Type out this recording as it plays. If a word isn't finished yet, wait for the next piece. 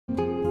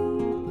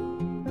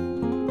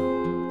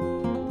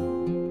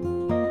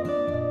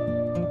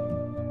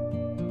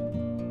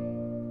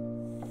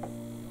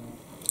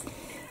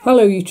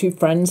Hello YouTube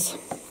friends,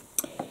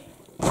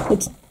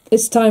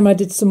 it's time I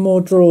did some more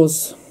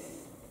drawers.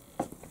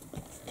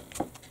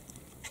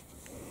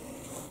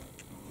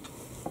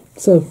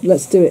 So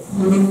let's do it.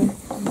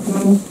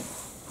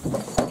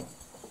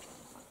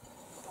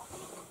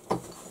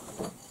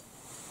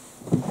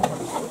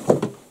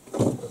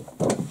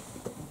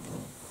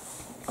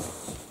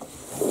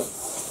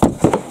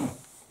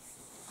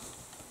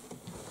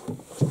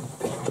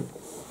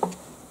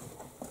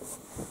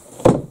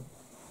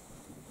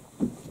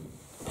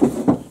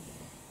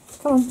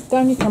 Come on,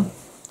 down you come.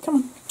 Come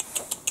on.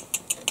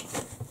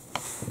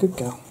 Good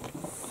girl.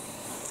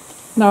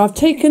 Now I've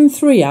taken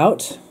 3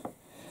 out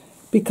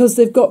because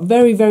they've got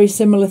very, very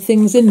similar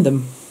things in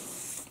them.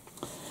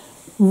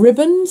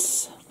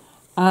 Ribbons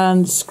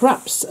and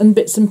scraps and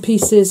bits and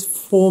pieces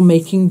for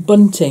making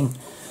bunting.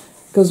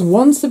 Because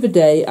once of a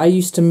day I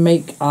used to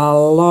make a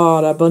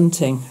lot of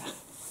bunting.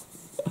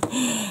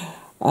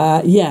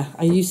 Yeah,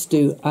 I used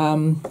to.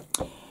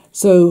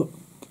 So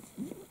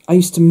I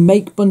used to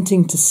make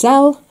bunting to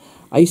sell.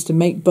 I used to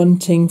make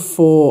bunting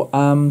for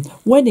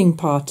wedding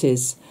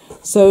parties.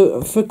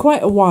 So for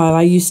quite a while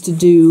I used to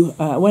do,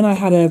 when I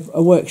had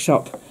a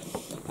workshop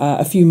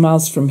a few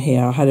miles from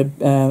here, I had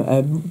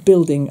a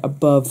building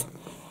above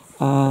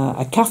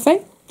a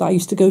cafe that I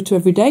used to go to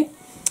every day.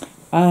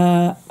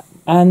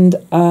 And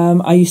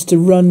I used to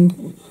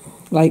run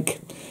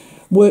like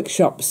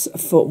workshops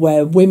for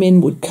where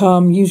women would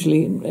come,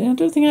 usually, I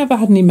don't think I ever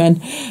had any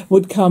men,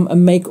 would come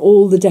and make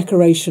all the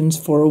decorations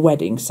for a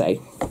wedding, say,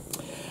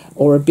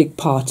 or a big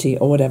party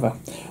or whatever.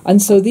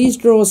 And so these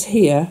drawers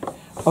here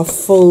are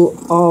full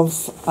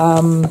of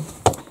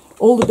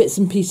all the bits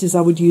and pieces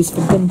I would use for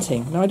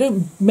bunting. Now I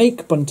don't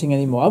make bunting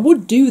anymore. I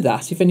would do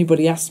that if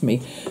anybody asked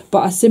me,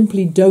 but I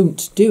simply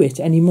don't do it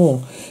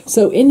anymore.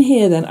 So in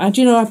here then,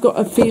 do you know, I've got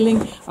a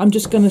feeling I'm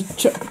just going to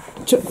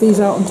chuck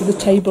these out onto the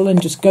table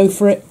and just go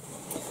for it.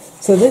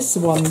 So this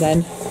one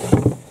then,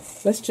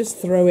 let's just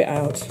throw it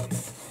out,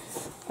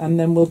 and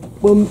then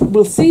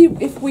we'll see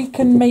if we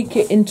can make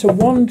it into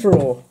one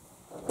drawer.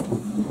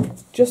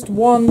 Just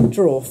one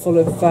drawer full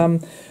of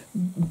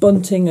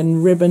bunting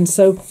and ribbon.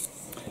 So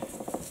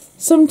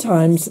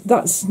sometimes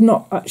that's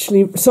not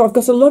actually... So I've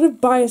got a lot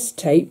of bias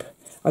tape.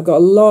 I've got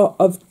a lot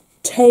of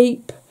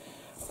tape,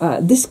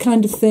 this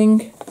kind of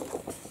thing,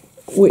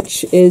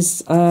 which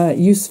is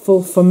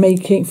useful for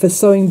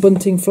sewing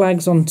bunting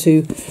flags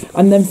onto.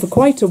 And then for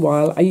quite a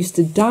while I used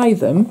to dye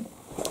them.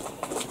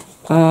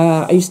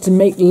 I used to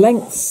make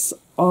lengths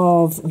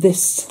of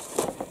this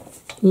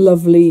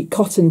lovely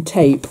cotton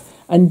tape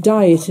and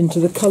dye it into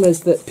the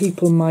colours that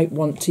people might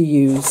want to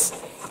use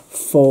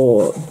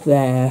for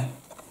their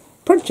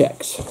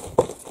projects.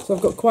 So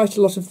I've got quite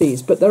a lot of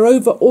these, but they're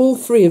over all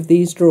 3 of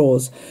these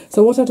drawers.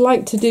 So what I'd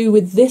like to do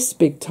with this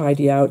big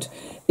tidy out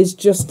is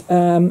just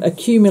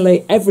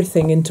accumulate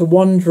everything into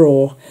one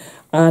drawer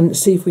and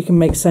see if we can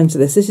make sense of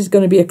this. This is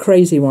going to be a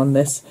crazy one,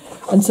 this.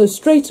 And so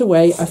straight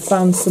away I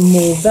found some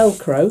more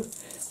Velcro.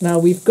 Now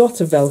we've got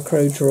a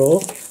Velcro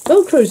drawer.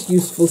 Velcro's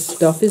useful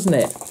stuff, isn't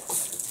it?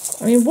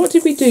 I mean, what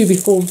did we do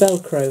before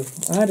Velcro?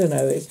 I don't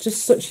know, it's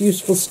just such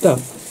useful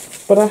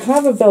stuff. But I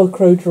have a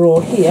Velcro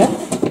drawer here.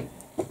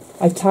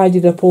 I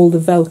tidied up all the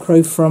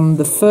Velcro from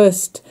the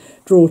first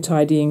drawer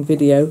tidying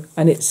video,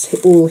 and it's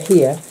all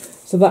here.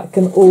 So that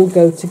can all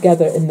go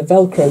together in the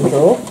Velcro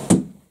drawer.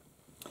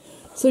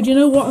 So do you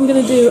know what I'm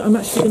going to do? I'm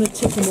actually going to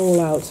tip them all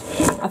out.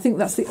 I think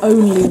that's the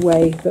only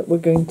way that we're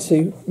going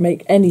to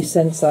make any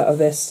sense out of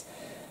this.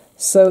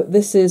 So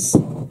this is...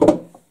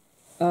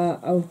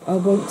 I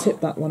won't tip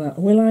that one out,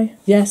 will I?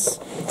 Yes.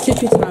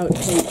 Tip it out,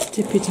 Kate.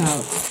 Tip it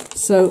out.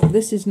 So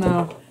this is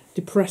now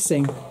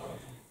depressing,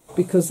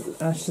 because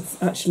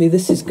actually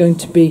this is going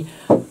to be...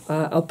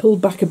 I'll pull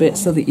back a bit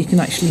so that you can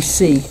actually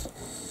see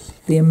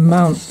the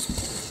amount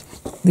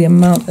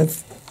of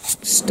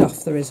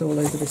stuff there is all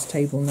over this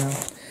table now.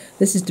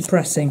 This is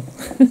depressing.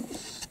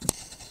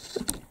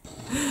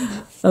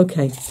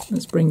 Okay,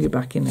 let's bring you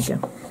back in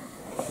again.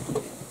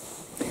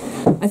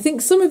 I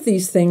think some of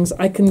these things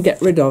I can get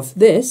rid of.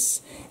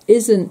 This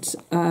isn't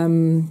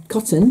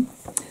cotton.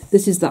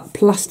 This is that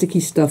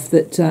plasticky stuff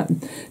that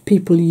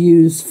people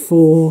use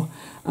for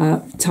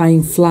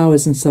tying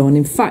flowers and so on.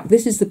 In fact,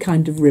 this is the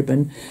kind of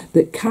ribbon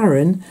that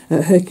Karen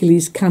at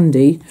Hercules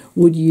Candy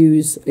would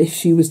use if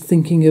she was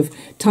thinking of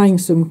tying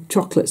some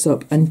chocolates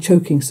up and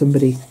choking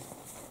somebody.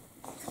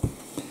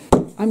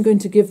 I'm going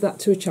to give that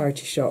to a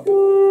charity shop.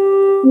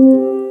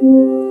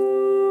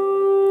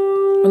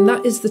 And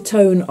that is the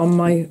tone on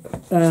my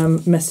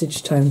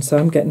message tone, so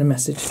I'm getting a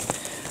message.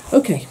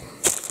 Okay.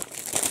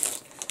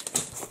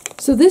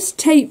 So this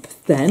tape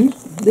then,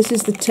 this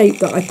is the tape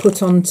that I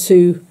put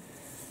onto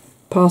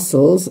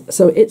parcels,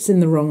 so it's in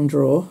the wrong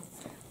drawer.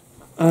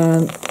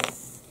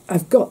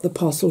 I've got the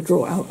parcel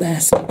drawer out there,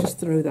 so I'll just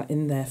throw that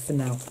in there for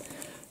now.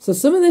 So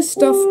some of this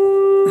stuff...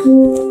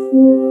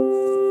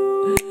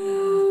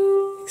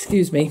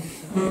 Excuse me.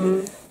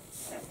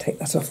 Take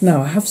that off.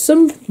 Now I have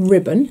some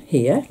ribbon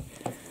here.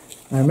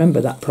 I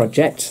remember that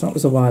project, that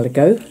was a while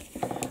ago.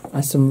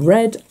 Some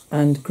red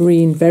and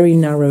green, very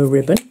narrow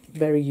ribbon.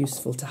 very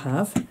useful to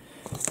have.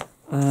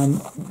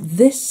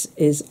 This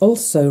is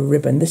also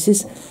ribbon. This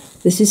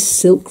is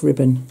silk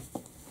ribbon.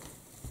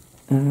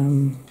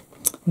 I'm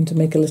going to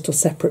make a little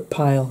separate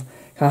pile.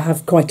 I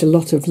have quite a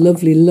lot of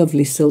lovely,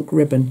 lovely silk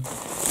ribbon.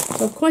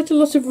 So quite a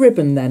lot of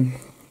ribbon then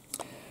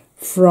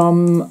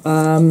from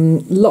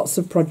lots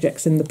of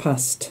projects in the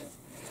past.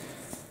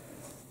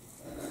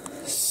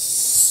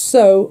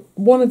 So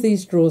one of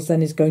these drawers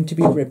then is going to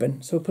be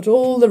ribbon. So we'll put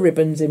all the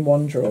ribbons in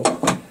one drawer.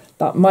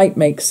 That might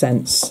make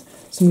sense.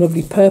 Some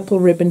lovely purple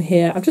ribbon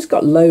here. I've just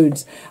got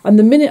loads. And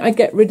the minute I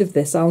get rid of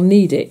this, I'll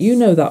need it. You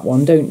know that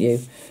one, don't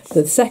you?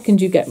 The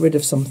second you get rid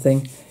of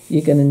something,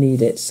 you're going to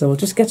need it. So I'll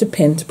just get a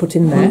pin to put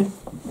in there.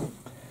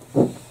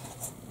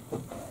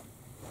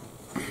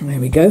 There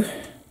we go.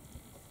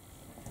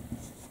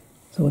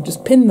 So we'll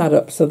just pin that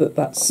up so that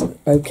that's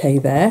okay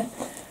there.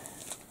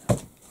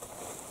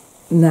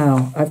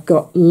 Now, I've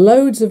got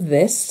loads of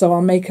this, so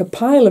I'll make a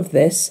pile of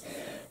this.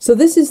 So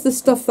this is the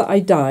stuff that I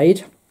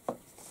dyed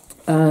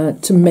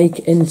to make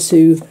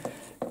into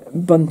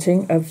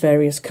bunting of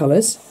various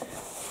colours.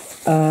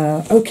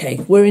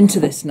 Okay, we're into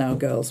this now,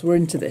 girls. We're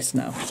into this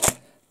now.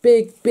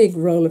 Big, big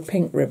roll of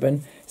pink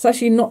ribbon. It's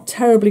actually not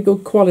terribly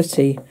good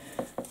quality.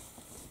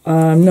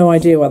 No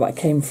idea where that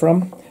came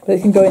from. But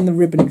it can go in the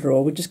ribbon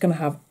drawer. We're just going to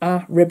have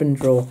a ribbon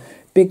drawer.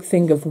 Big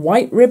thing of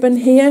white ribbon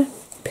here.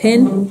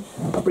 Pin.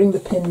 I'll bring the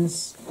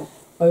pins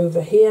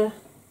over here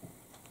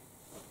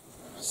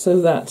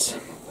so that...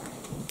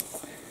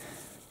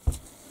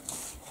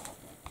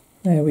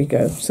 There we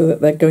go. So that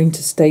they're going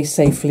to stay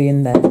safely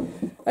in there.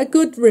 A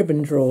good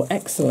ribbon drawer.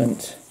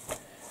 Excellent.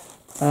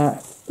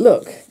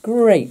 Look,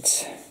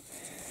 great.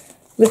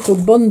 Little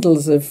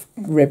bundles of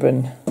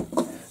ribbon.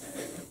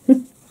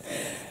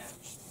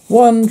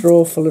 One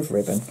drawer full of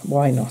ribbon.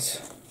 Why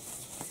not?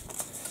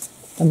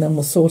 And then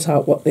we'll sort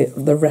out what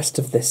the rest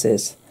of this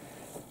is.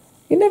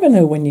 You never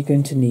know when you're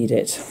going to need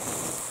it.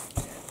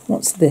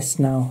 What's this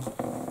now?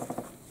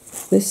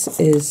 This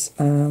is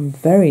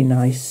very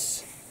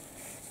nice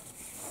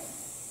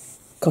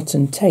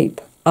cotton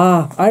tape.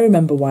 Ah, I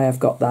remember why I've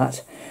got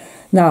that.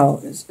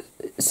 Now,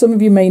 some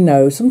of you may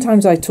know,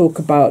 sometimes I talk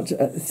about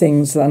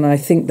things and I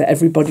think that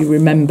everybody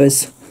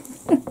remembers.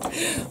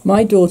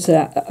 My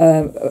daughter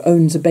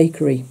owns a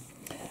bakery,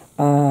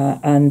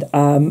 and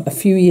a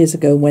few years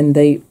ago when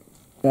they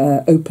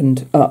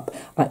opened up,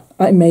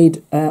 I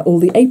made all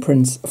the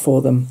aprons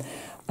for them,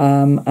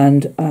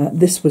 and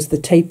this was the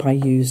tape I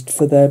used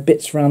for the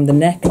bits around the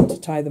neck and to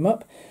tie them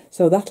up.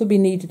 So that'll be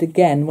needed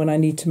again when I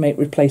need to make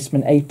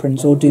replacement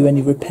aprons or do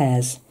any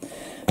repairs.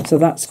 So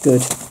that's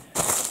good.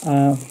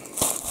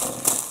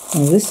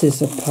 Well, this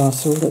is a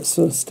parcel that's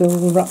sort of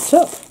still wrapped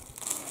up.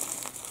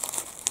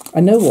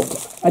 I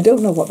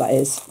don't know what that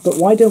is, but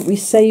why don't we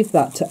save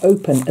that to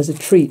open as a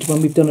treat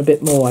when we've done a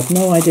bit more? I've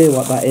no idea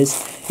what that is.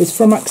 It's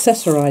from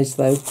Accessorize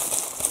though.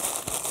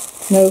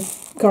 No,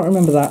 can't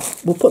remember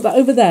that. We'll put that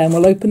over there and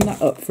we'll open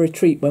that up for a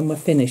treat when we're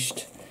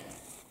finished.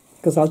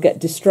 Because I'll get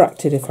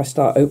distracted if I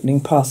start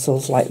opening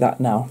parcels like that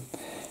now.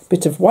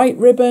 Bit of white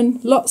ribbon,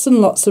 lots and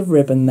lots of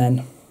ribbon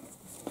then.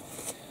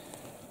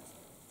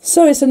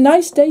 So it's a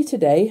nice day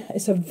today.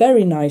 It's a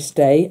very nice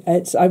day.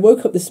 I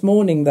woke up this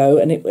morning though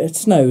and it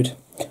snowed.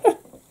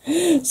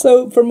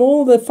 So from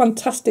all the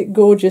fantastic,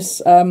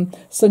 gorgeous,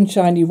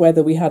 sunshiny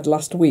weather we had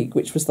last week,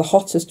 which was the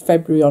hottest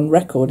February on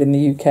record in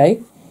the UK,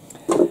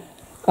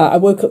 I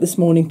woke up this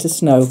morning to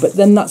snow. But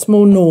then that's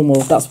more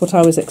normal. That's what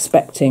I was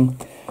expecting.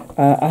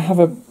 I have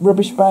a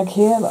rubbish bag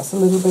here. That's a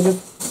little bit of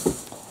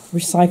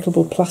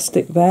recyclable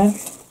plastic there.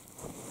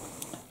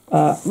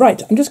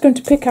 Right, I'm just going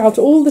to pick out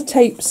all the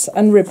tapes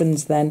and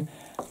ribbons then.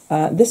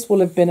 This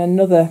will have been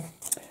another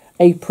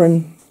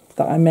apron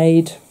that I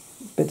made.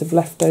 Bit of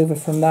leftover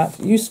from that.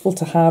 Useful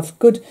to have.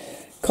 Good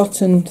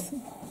cotton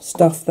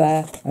stuff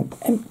there. An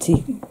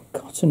empty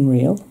cotton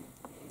reel.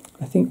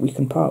 I think we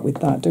can part with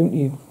that, don't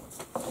you?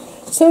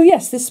 So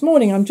yes, this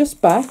morning I'm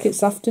just back.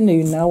 It's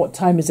afternoon now. What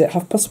time is it?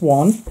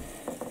 1:30.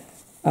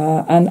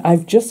 And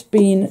I've just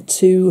been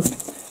to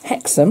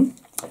Hexham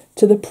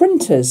to the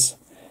printers.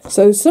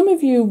 So some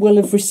of you will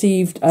have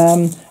received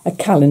a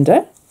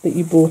calendar that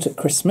you bought at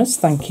Christmas,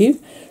 thank you.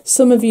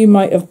 Some of you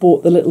might have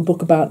bought the little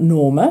book about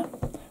Norma,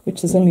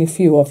 which there's only a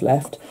few of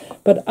left.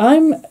 But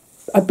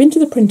I've been to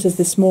the printers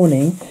this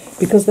morning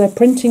because they're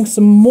printing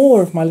some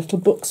more of my little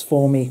books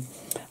for me.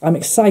 I'm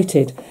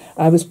excited.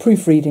 I was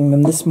proofreading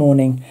them this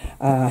morning.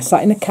 I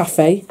sat in a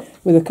cafe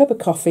with a cup of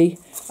coffee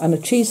and a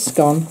cheese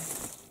scone,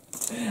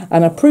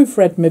 and I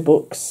proofread my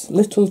books,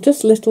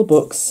 just little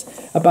books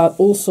about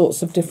all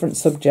sorts of different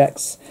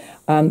subjects,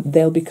 and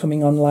they'll be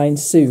coming online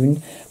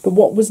soon. But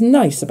what was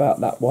nice about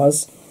that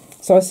was,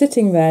 so I was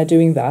sitting there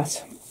doing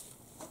that,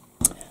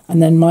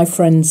 and then my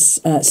friends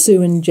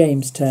Sue and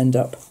James turned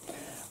up,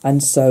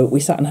 and so we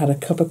sat and had a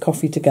cup of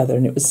coffee together,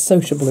 and it was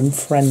sociable and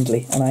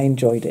friendly, and I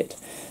enjoyed it.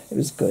 It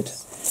was good.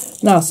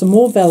 Now some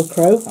more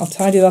Velcro. I'll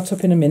tidy that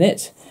up in a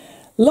minute.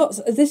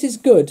 This is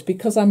good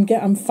because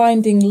I'm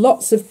finding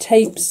lots of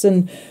tapes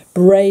and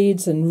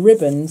braids and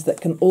ribbons that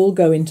can all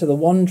go into the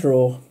one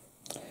drawer.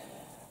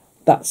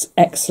 That's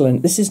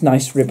excellent. This is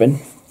nice ribbon.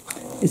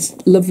 It's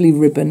lovely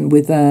ribbon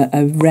with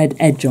a red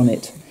edge on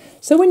it.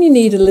 So when you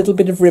need a little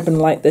bit of ribbon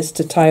like this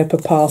to tie up a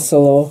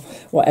parcel or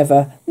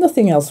whatever,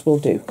 nothing else will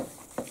do.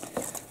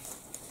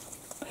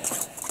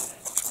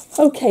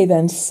 Okay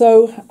then,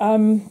 so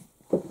I'm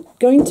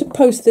going to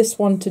post this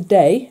one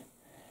today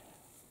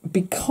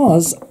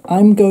because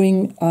I'm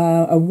going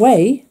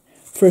away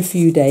for a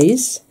few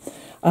days.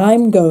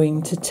 I'm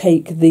going to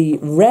take the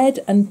red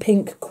and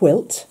pink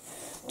quilt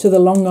to the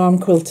Long Arm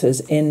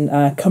Quilters in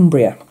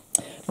Cumbria.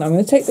 Now I'm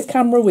going to take the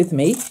camera with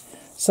me,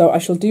 so I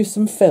shall do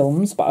some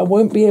films, but I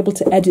won't be able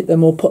to edit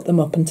them or put them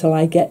up until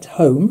I get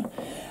home,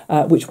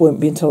 which won't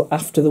be until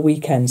after the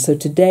weekend. So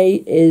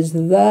today is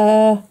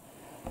the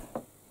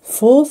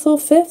 4th or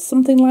 5th,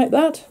 something like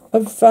that,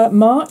 of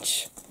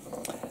March.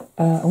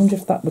 I wonder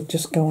if that would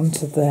just go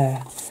onto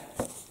there.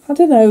 I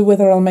don't know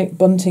whether I'll make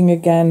bunting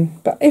again,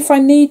 but if I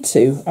need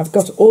to, I've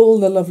got all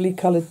the lovely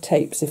coloured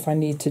tapes if I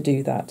need to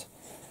do that.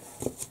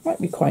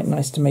 Might be quite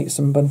nice to make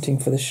some bunting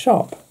for the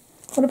shop.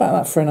 What about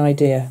that for an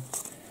idea?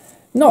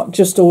 Not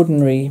just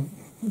ordinary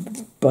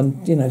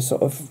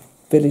sort of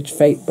village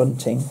fete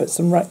bunting, but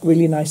some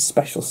really nice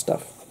special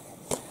stuff.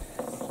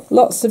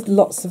 Lots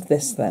of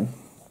this then.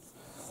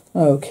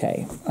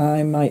 Okay,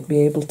 I might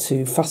be able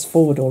to fast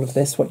forward all of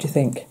this. What do you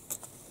think?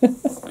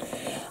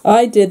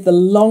 I did the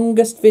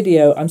longest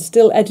video. I'm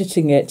still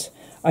editing it.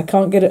 I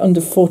can't get it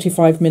under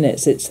 45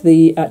 minutes. It's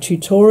the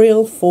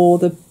tutorial for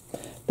the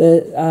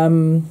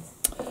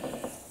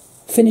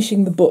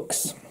finishing the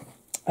books.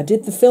 I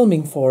did the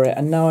filming for it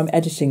and now I'm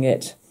editing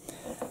it.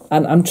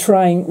 And I'm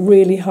trying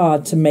really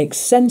hard to make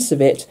sense of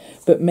it,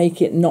 but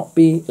make it not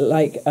be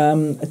like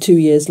 2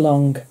 years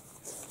long.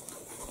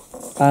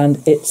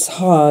 And it's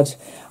hard.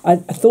 I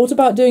thought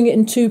about doing it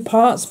in 2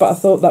 parts, but I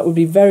thought that would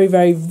be very,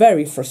 very,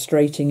 very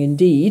frustrating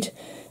indeed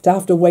to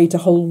have to wait a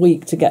whole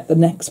week to get the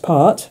next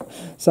part.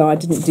 So I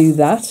didn't do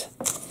that.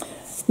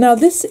 Now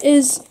this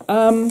is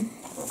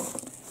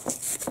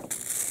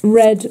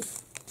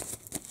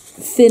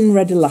thin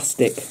red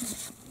elastic.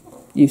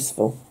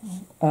 Useful.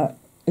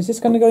 Is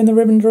this going to go in the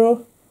ribbon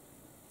drawer?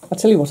 I'll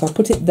tell you what, I'll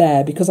put it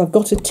there because I've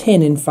got a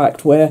tin, in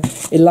fact, where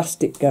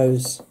elastic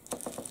goes.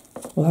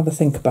 We'll have a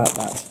think about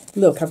that.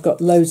 Look, I've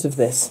got loads of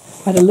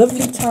this. I had a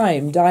lovely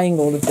time dyeing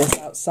all of this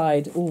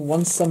outside,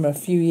 one summer a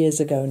few years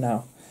ago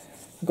now.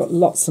 I've got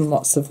lots and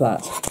lots of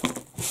that.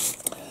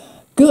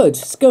 Good,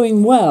 it's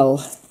going well.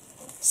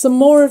 Some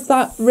more of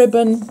that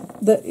ribbon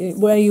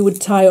where you would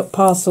tie up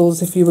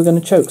parcels if you were going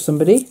to choke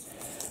somebody.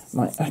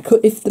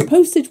 If the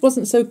postage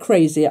wasn't so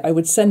crazy, I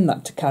would send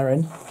that to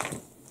Karen.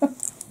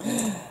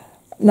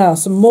 Now,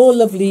 some more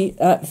lovely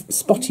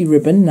spotty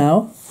ribbon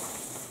now.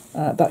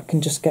 That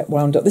can just get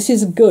wound up. This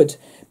is good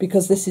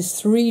because this is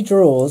 3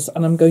 drawers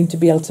and I'm going to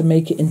be able to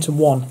make it into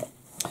 1.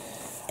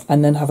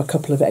 And then have a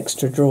couple of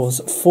extra drawers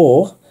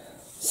for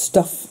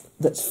stuff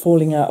that's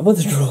falling out of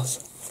other drawers.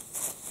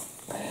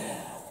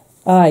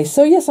 Aye,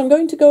 so yes, I'm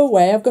going to go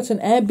away. I've got an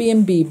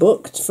Airbnb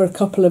booked for a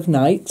couple of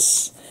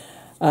nights.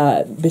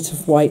 Bit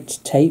of white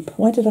tape.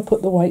 Why did I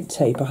put the white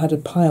tape? I had a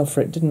pile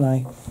for it, didn't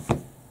I?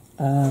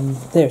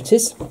 There it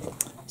is.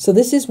 So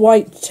this is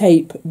white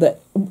tape that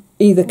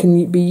either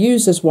can be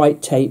used as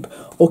white tape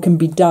or can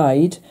be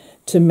dyed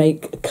to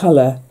make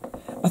colour.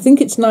 I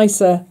think it's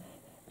nicer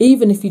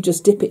even if you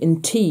just dip it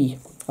in tea.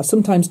 I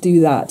sometimes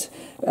do that.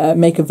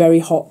 Make a very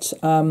hot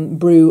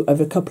brew of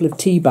a couple of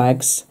tea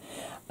bags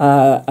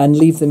and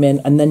leave them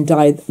in and then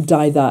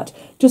dye that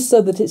just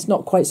so that it's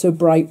not quite so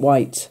bright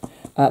white.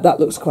 That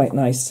looks quite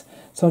nice.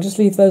 So I'll just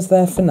leave those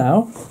there for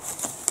now.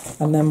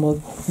 And then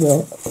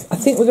I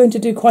think we're going to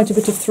do quite a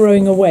bit of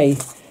throwing away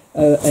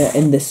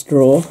in this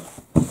drawer.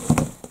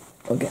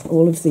 I'll get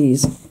all of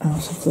these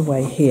out of the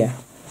way here.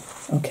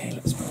 Okay,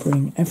 let's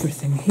bring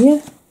everything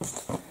here.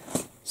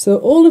 So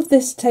all of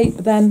this tape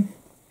then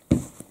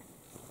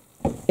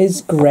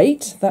is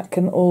great. That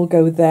can all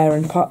go there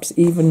and perhaps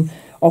even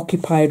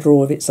occupy a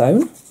drawer of its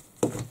own.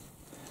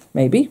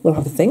 Maybe, we'll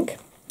have a think.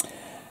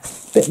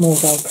 Bit more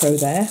Velcro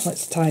there.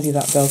 Let's tidy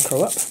that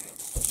Velcro up.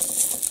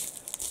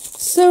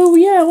 So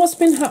yeah, what's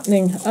been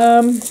happening?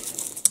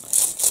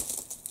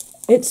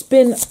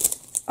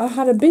 I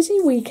had a busy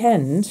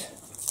weekend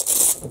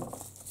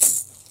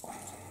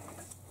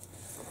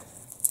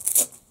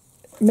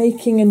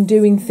making and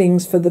doing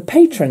things for the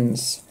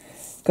patrons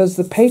because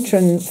the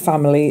patron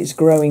family is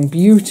growing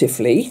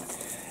beautifully,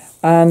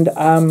 and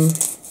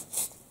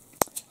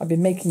I've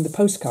been making the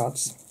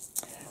postcards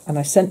and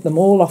I sent them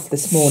all off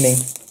this morning.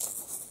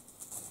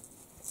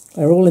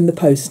 They're all in the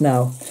post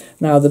now.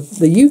 Now,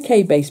 the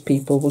UK-based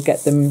people will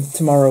get them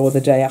tomorrow or the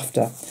day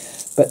after.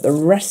 But the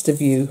rest of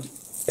you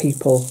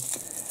people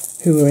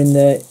who are in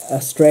the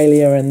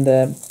Australia and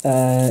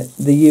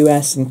the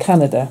US and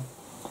Canada,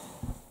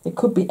 it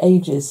could be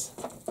ages.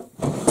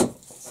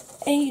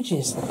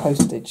 Ages, the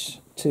postage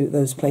to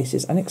those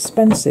places. And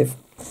expensive.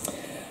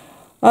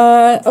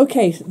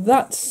 Okay,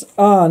 that's...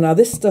 now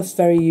this stuff's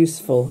very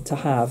useful to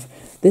have.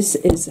 This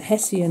is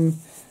Hessian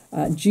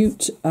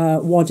jute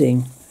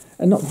wadding.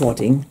 Not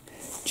wadding,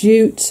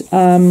 jute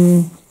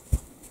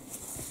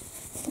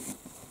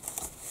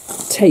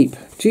tape.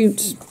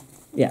 Jute,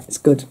 yeah, it's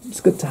good.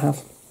 It's good to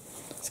have.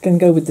 It's going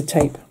to go with the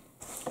tape.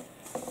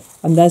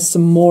 And there's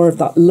some more of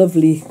that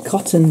lovely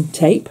cotton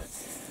tape,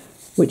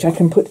 which I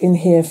can put in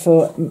here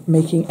for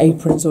making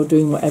aprons or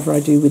doing whatever I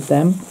do with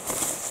them.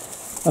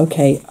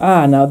 Okay,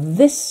 now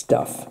this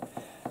stuff.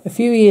 A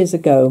few years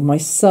ago, my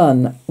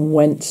son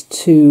went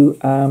to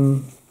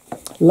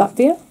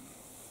Latvia,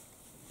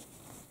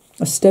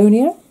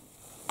 Estonia,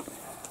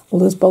 all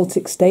those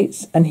Baltic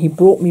states, and he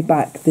brought me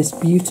back this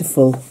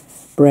beautiful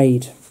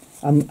braid.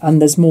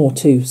 And there's more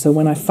too. So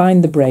when I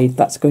find the braid,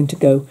 that's going to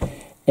go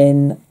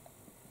in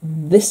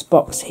this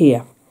box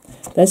here.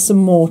 There's some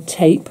more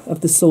tape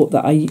of the sort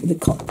that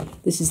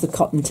this is the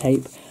cotton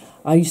tape.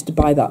 I used to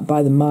buy that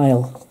by the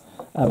mile,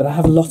 but I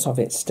have a lot of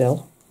it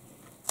still.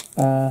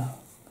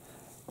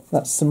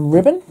 That's some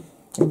ribbon.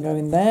 Can go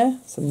in there.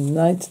 Some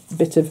nice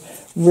bit of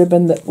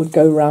ribbon that would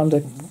go around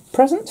a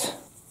present.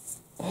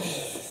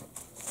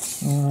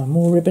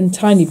 More ribbon,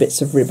 tiny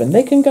bits of ribbon.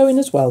 They can go in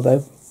as well,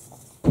 though.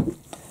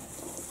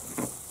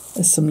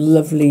 There's some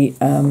lovely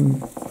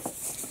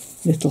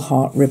little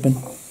heart ribbon.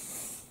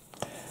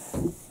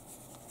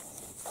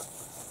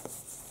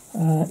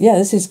 Yeah,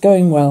 this is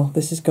going well.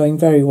 This is going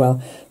very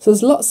well. So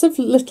there's lots of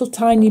little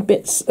tiny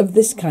bits of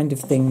this kind of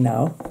thing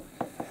now.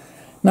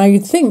 Now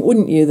you'd think,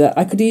 wouldn't you, that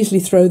I could easily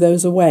throw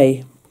those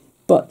away,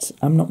 but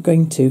I'm not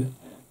going to,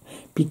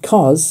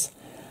 because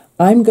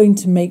I'm going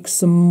to make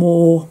some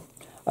more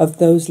of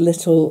those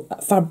little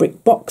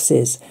fabric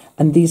boxes,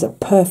 and these are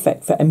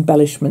perfect for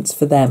embellishments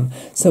for them.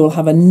 So we'll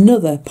have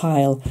another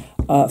pile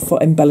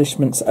for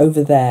embellishments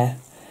over there.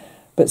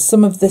 But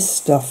some of this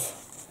stuff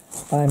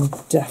I'm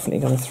definitely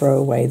going to throw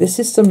away. This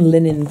is some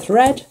linen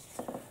thread,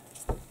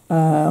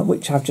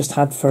 which I've just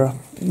had for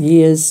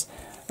years.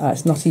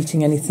 It's not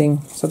eating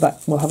anything, so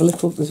that we'll have a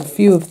little, there's a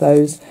few of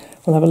those.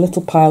 We'll have a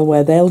little pile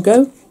where they'll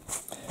go.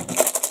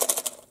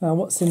 Now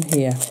what's in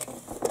here?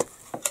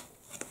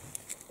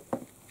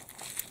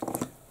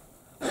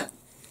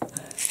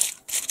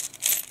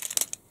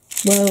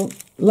 Well,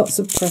 lots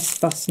of pressed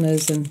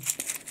fasteners, and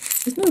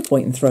there's no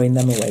point in throwing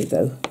them away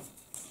though.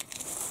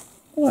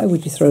 Why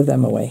would you throw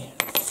them away?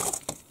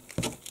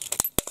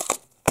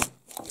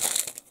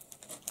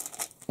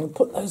 We'll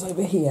put those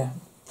over here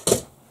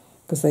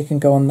because they can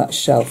go on that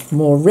shelf.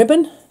 More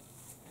ribbon.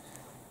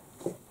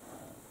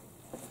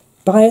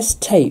 Bias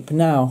tape.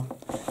 Now,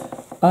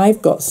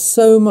 I've got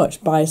so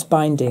much bias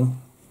binding.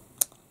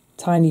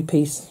 Tiny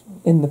piece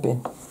in the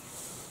bin.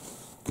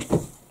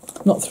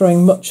 Not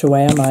throwing much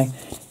away, am I?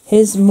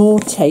 Here's more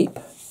tape.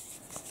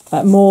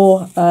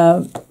 More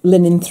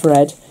linen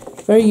thread.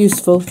 Very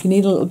useful. If you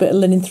need a little bit of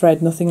linen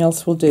thread, nothing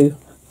else will do.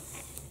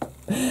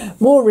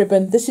 More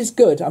ribbon. This is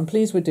good. I'm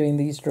pleased we're doing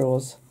these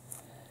drawers,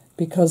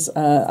 because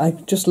I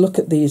just look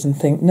at these and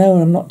think,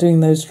 no, I'm not doing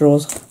those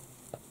drawers.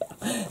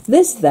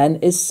 This then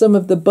is some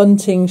of the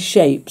bunting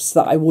shapes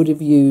that I would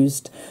have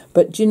used,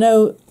 but you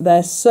know,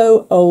 they're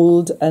so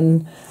old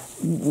and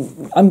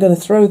I'm going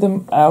to throw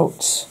them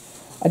out.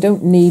 I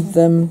don't need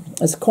them.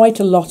 There's quite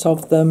a lot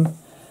of them.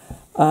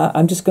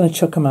 I'm just going to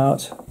chuck them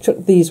out. Chuck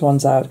these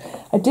ones out.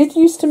 I did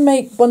used to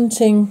make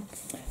bunting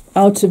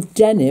out of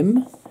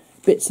denim,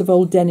 bits of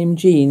old denim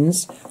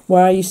jeans,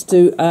 where I used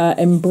to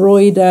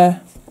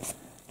embroider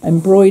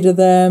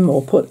them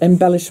or put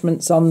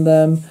embellishments on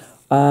them,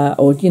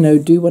 or, you know,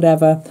 do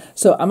whatever.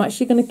 So I'm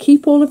actually going to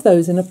keep all of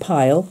those in a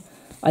pile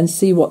and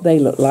see what they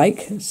look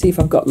like. See if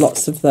I've got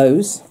lots of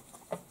those.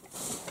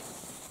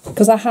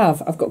 Because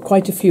I've got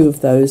quite a few of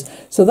those.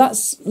 So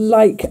that's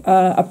like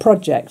a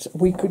project.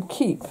 We could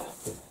keep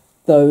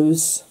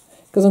those,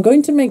 because I'm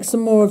going to make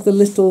some more of the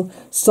little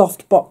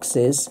soft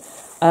boxes,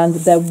 and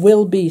there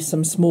will be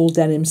some small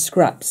denim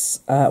scraps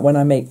when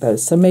I make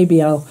those. So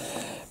maybe I'll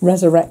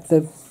resurrect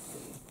the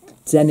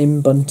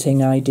denim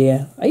bunting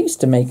idea. I used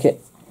to make it.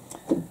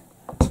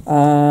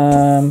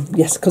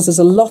 Yes, because there's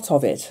a lot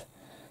of it.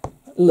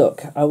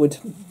 Look, I would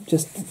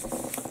just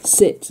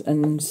sit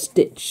and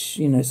stitch,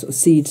 you know, sort of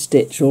seed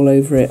stitch all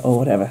over it or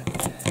whatever.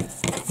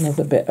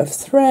 Another bit of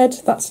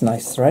thread. That's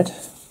nice thread.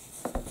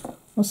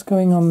 What's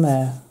going on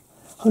there?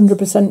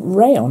 100%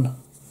 rayon.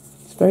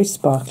 It's very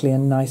sparkly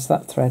and nice,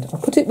 that thread. I'll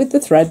put it with the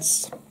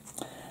threads.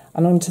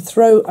 And I'm going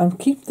to I'll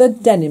keep the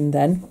denim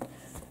then,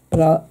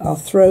 but I'll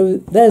throw,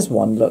 there's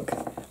one, look.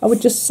 I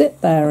would just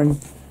sit there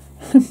and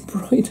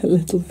embroider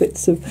little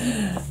bits of,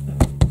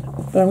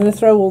 but I'm going to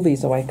throw all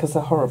these away because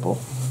they're horrible.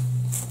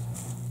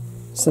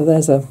 So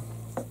there's a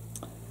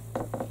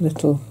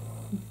little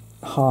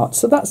heart.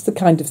 So that's the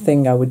kind of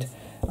thing I would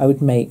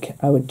make.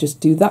 I would just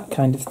do that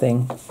kind of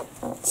thing.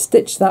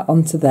 Stitch that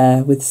onto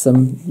there with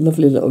some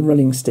lovely little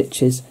running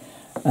stitches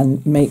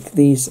and make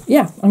these.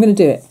 Yeah, I'm going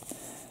to do it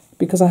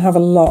because I have a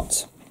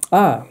lot.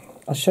 I'll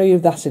show you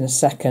that in a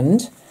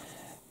second,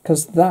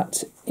 because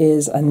that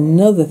is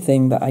another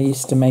thing that I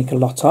used to make a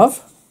lot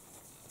of.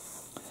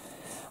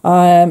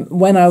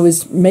 When I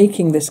was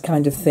making this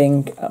kind of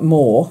thing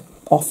more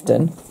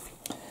often,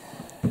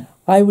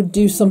 I would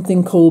do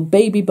something called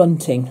baby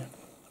bunting.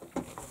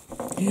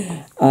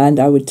 And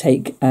I would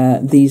take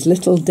these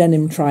little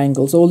denim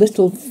triangles or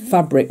little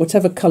fabric,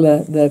 whatever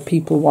colour the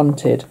people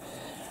wanted,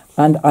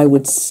 and I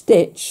would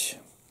stitch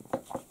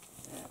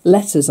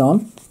letters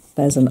on.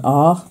 There's an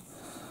R.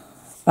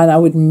 And I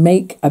would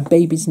make a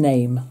baby's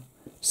name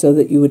so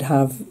that you would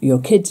have your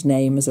kid's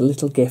name as a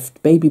little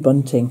gift. Baby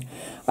Bunting.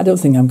 I don't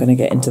think I'm going to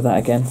get into that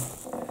again.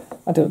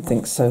 I don't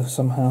think so,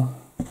 somehow.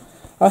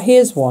 Oh,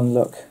 here's one,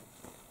 look.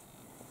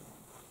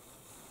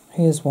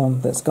 Here's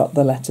one that's got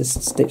the letters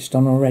stitched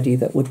on already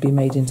that would be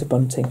made into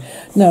bunting.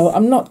 No,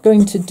 I'm not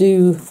going to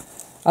do...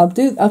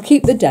 I'll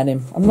keep the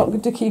denim. I'm not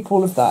going to keep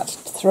all of that.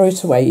 Throw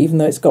it away, even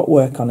though it's got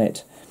work on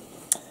it.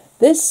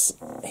 This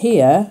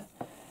here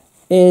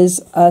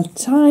is a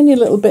tiny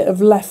little bit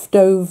of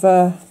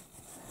leftover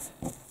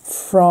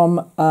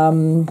from...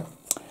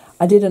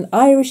 I did an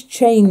Irish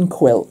chain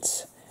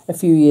quilt a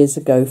few years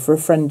ago for a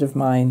friend of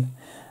mine.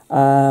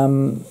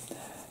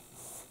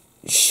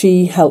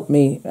 She helped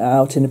me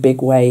out in a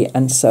big way,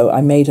 and so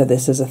I made her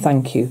this as a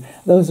thank you.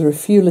 Those are a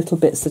few little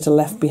bits that are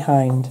left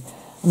behind.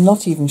 I'm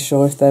not even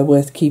sure if they're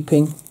worth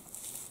keeping.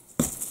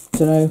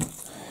 Don't know.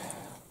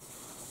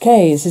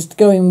 Okay, this is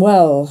going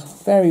well.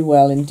 Very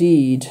well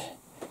indeed.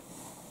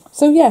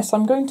 So yes,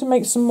 I'm going to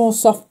make some more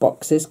soft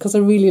boxes because I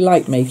really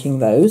like making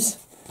those.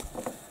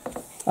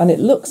 And it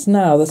looks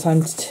now that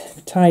I'm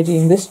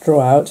tidying this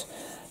drawer out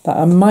that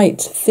I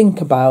might think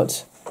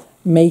about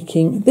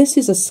making... This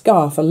is a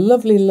scarf, a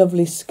lovely,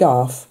 lovely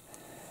scarf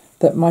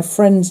that my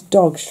friend's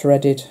dog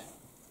shredded.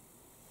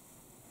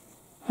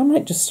 I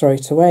might just throw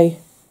it away.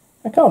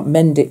 I can't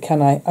mend it,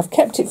 can I? I've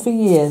kept it for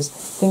years,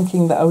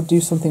 thinking that I would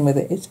do something with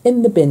it. It's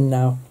in the bin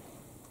now.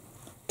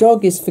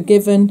 Dog is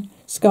forgiven,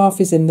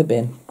 scarf is in the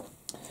bin.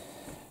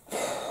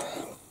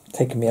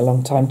 Taken me a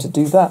long time to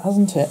do that,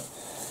 hasn't it?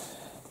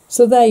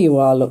 So there you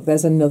are, look,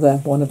 there's another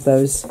one of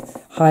those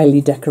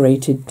highly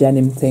decorated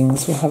denim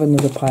things. We'll have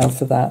another pile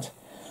for that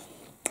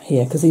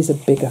here, because these are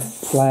bigger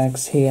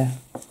flags here.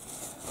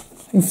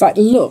 In fact,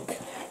 look,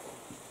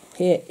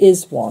 here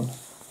is one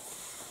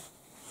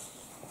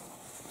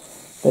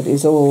that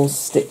is all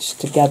stitched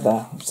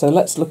together. So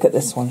let's look at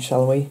this one,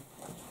 shall we?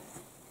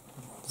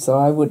 So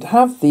I would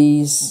have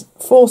these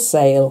for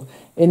sale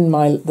in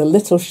the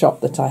little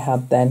shop that I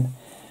had then,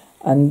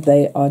 and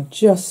they are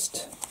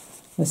just,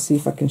 let's see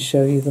if I can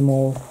show you them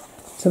all.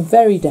 So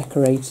very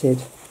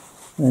decorated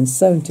and then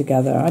sewn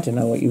together. I don't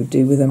know what you would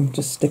do with them,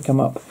 just stick them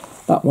up.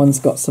 That one's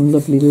got some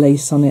lovely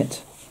lace on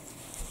it.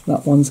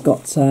 That one's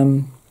got,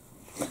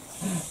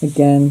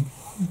 again,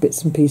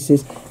 bits and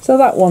pieces. So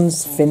that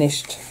one's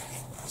finished.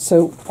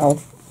 So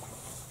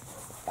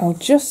I'll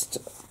just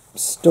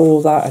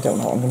store that. I don't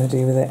know what I'm going to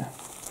do with it.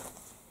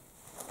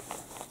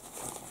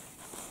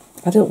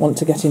 I don't want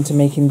to get into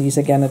making these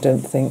again, I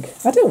don't think.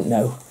 I don't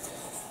know.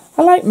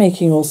 I like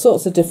making all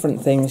sorts of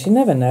different things. You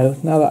never know.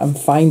 Now that I'm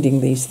finding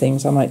these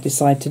things, I might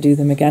decide to do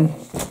them again.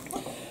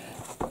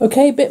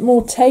 Okay, a bit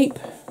more tape.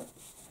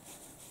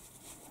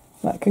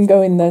 That can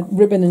go in the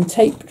ribbon and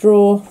tape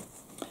drawer.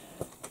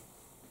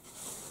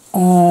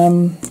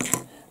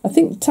 I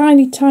think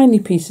tiny, tiny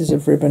pieces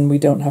of ribbon we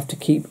don't have to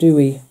keep, do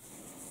we?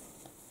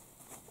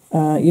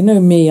 You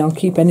know me, I'll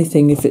keep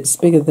anything if it's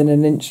bigger than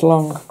an inch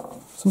long.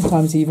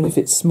 Sometimes even if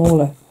it's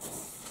smaller.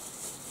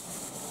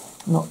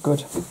 Not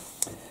good.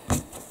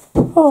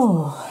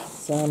 Oh,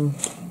 it's,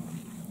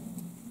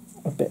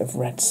 a bit of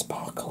red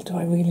sparkle. Do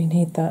I really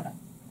need that?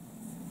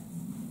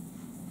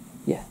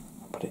 Yeah,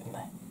 I'll put it in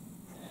there.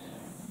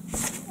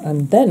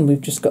 And then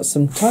we've just got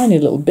some tiny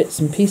little bits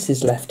and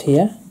pieces left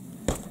here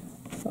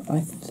that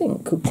I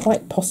think could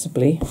quite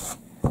possibly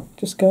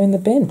just go in the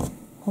bin.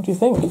 What do you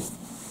think?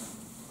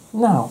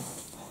 Now,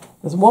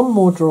 there's one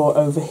more drawer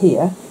over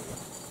here,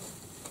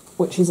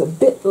 which is a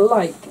bit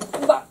like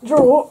that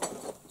drawer.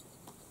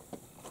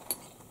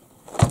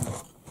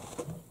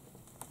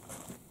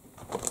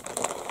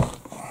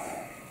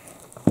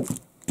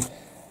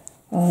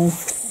 I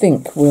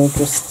think we'll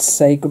just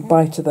say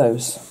goodbye to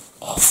those.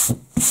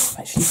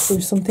 Actually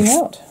threw something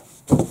out.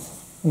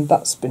 And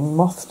that's been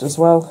mothed as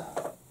well.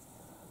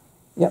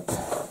 Yep.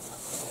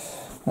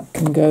 That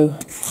can go.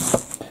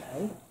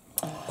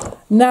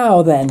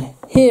 Now then,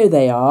 here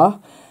they are.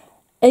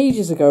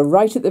 Ages ago,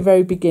 right at the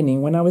very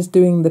beginning, when I was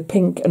doing the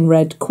pink and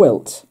red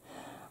quilt,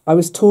 I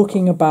was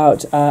talking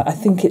about, I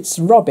think it's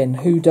Robin,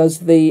 who does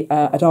the,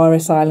 at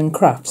RS Island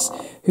Crafts,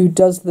 who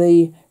does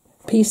the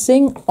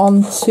piecing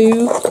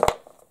onto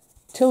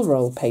till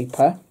roll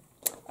paper.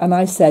 And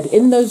I said,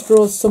 in those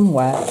drawers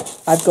somewhere,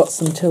 I've got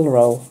some till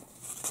roll.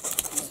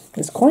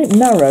 It's quite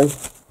narrow.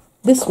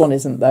 This one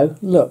isn't, though.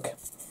 Look.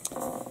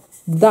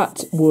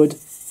 That's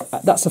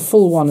a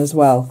full one as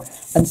well.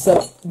 And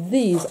so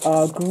these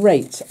are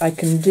great. I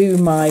can do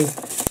my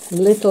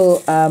little,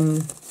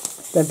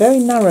 they're very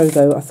narrow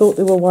though. I thought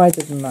they were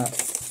wider than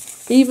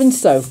that. Even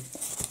so,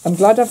 I'm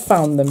glad I've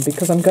found them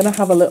because I'm going to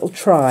have a little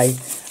try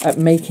at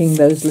making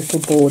those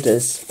little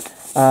borders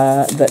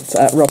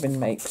that Robin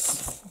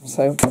makes.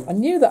 So I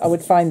knew that I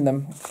would find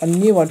them. I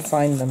knew I'd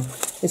find them.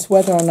 It's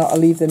whether or not I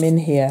leave them in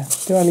here.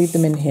 Do I leave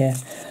them in here?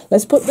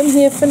 let's put them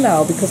here for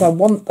now because I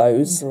want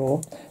those.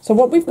 So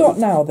what we've got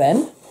now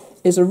then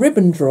is a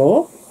ribbon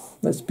drawer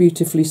that's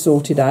beautifully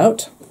sorted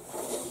out.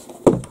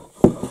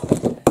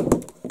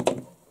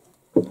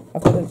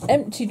 I've got an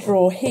empty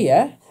drawer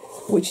here,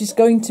 which is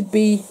going to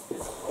be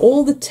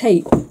all the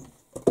tape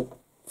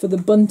for the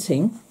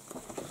bunting,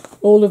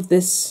 all of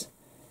this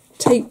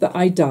tape that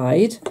I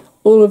dyed,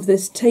 all of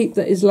this tape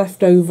that is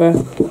left over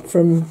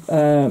from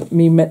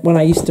me when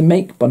I used to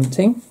make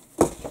bunting,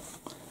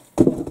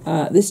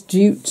 this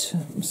jute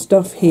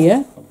stuff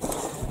here.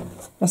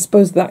 I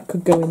suppose that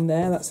could go in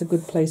there, that's a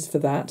good place for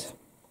that.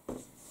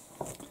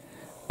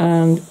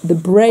 And the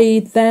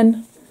braid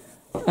then,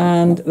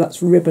 and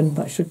that's ribbon,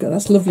 that should go,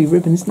 that's lovely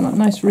ribbon, isn't that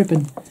nice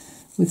ribbon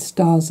with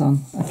stars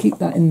on? I'll keep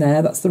that in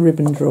there, that's the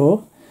ribbon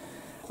drawer.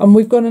 And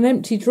we've got an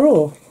empty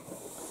drawer,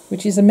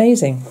 which is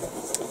amazing.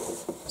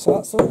 So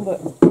that's all the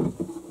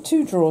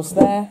 2 drawers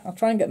there. I'll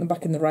try and get them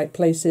back in the right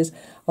places.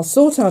 I'll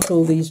sort out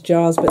all these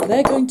jars, but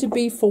they're going to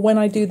be for when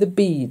I do the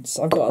beads.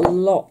 I've got a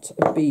lot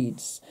of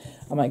beads.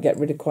 I might get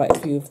rid of quite a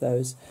few of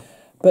those.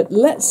 But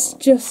let's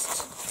just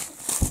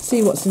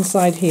see what's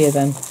inside here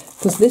then,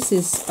 because this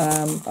is,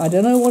 I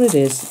don't know what it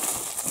is.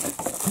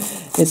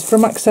 It's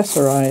from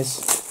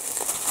Accessorize.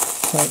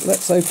 So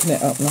let's open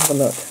it up and have a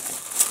look.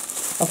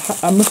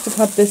 I must have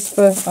had this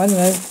for, I don't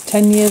know,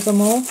 10 years or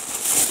more.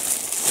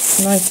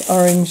 Nice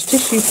orange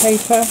tissue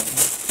paper.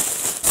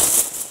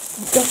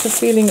 I've got a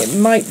feeling it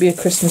might be a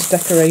Christmas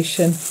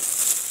decoration.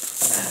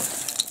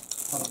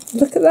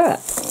 Look at that.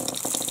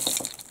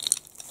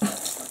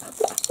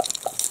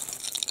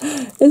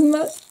 Isn't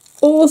that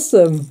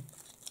awesome?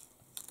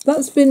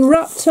 That's been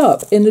wrapped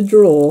up in a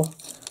drawer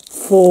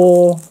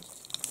for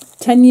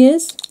 10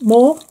 years,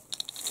 more.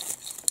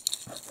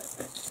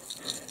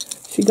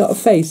 She got a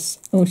face.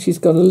 Oh, she's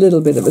got a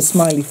little bit of a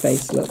smiley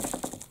face, look.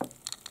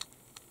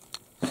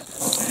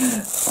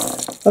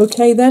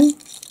 Okay then.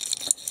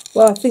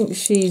 Well, I think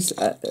she's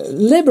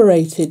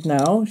liberated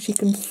now. She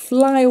can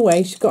fly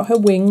away. She's got her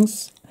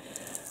wings.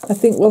 I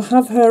think we'll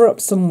have her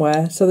up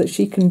somewhere so that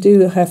she can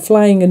do her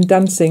flying and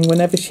dancing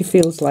whenever she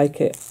feels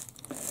like it.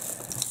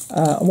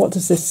 What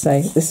does this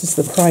say? This is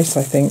the price,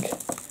 I think.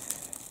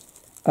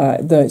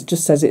 Though it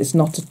just says it's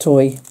not a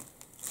toy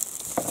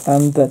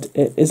and that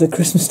it is a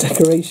Christmas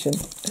decoration.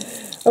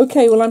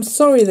 Okay, well, I'm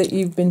sorry that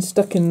you've been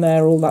stuck in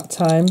there all that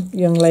time,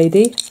 young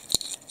lady.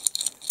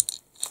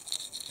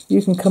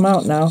 You can come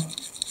out now.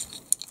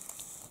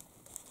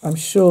 I'm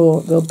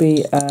sure there'll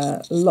be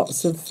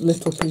lots of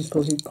little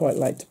people who'd quite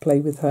like to play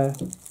with her.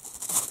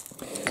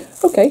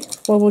 Okay,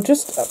 well, we'll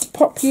just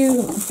pop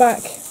you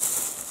back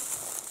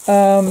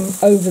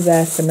over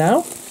there for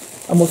now,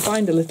 and we'll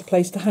find a little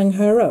place to hang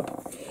her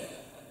up.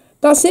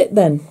 That's it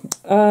then.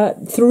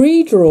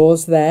 3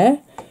 drawers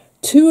there,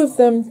 2 of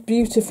them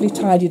beautifully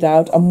tidied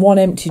out, and 1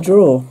 empty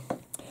drawer.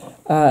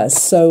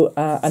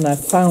 And I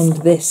found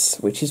this,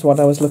 which is what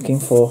I was looking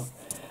for.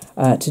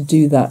 To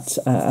do that,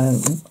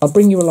 and I'll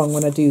bring you along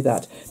when I do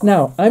that.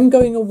 Now, I'm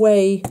going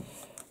away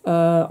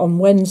on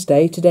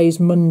Wednesday, today's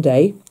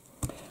Monday,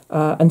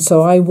 and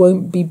so I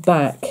won't be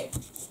back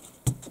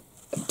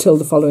till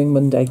the following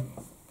Monday,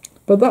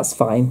 but that's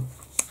fine.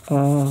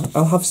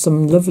 I'll have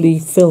some lovely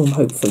film,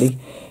 hopefully,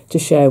 to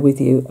share with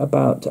you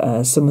about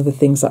some of the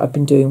things that I've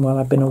been doing while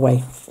I've been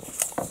away.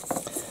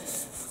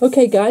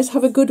 Okay, guys,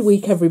 have a good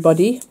week,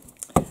 everybody,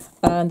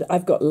 and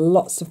I've got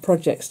lots of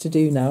projects to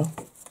do now.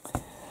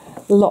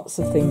 Lots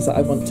of things that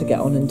I want to get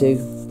on and do.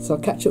 So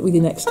I'll catch up with you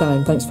next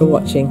time. Thanks for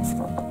watching.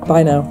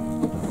 Bye now.